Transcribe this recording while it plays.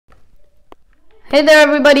Hey there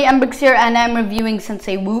everybody, mbrickz here, and I'm reviewing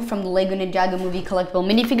Sensei Wu from the LEGO Ninjago movie collectible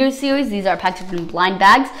minifigure series. These are packaged in blind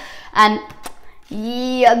bags, and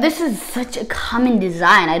yeah, this is such a common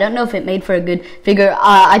design. I don't know if it made for a good figure.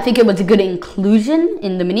 I think it was a good inclusion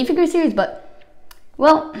in the minifigure series, but,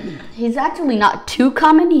 well, he's actually not too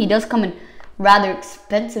common. He does come in rather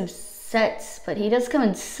expensive sets, but he does come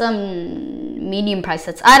in some medium price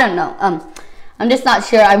sets. I don't know. I'm just not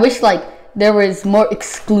sure. I wish, there was more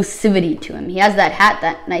exclusivity to him. He has that hat,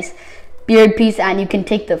 that nice beard piece, and you can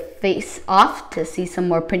take the face off to see some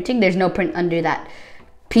more printing. There's no print under that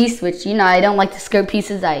piece, which, I don't like the skirt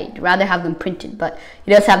pieces. I'd rather have them printed, but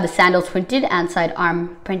he does have the sandals printed and side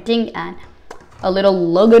arm printing and a little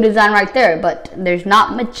logo design right there, but there's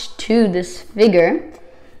not much to this figure.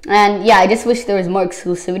 And yeah, I just wish there was more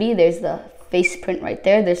exclusivity. There's the face print right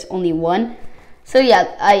there. There's only one. So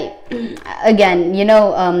yeah, again,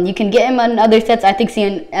 you can get him on other sets. I think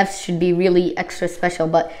cmfs should be really extra special,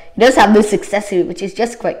 but he does have this accessory, which is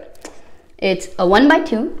just great. It's a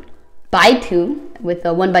 1x2 with a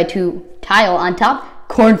 1x2 tile on top,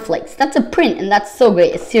 cornflakes. That's a print, and that's so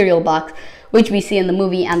great. A cereal box, which we see in the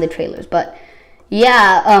movie and the trailers. But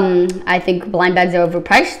yeah, I think blind bags are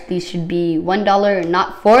overpriced. These should be $1,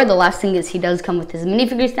 not $4. The last thing is he does come with his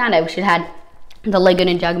minifigure stand. I wish it had the LEGO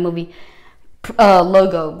Ninjago movie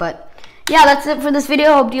logo. But yeah, that's it for this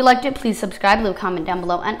video. Hope you liked it. Please subscribe, leave a comment down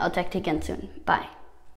below, and I'll talk to you again soon. Bye.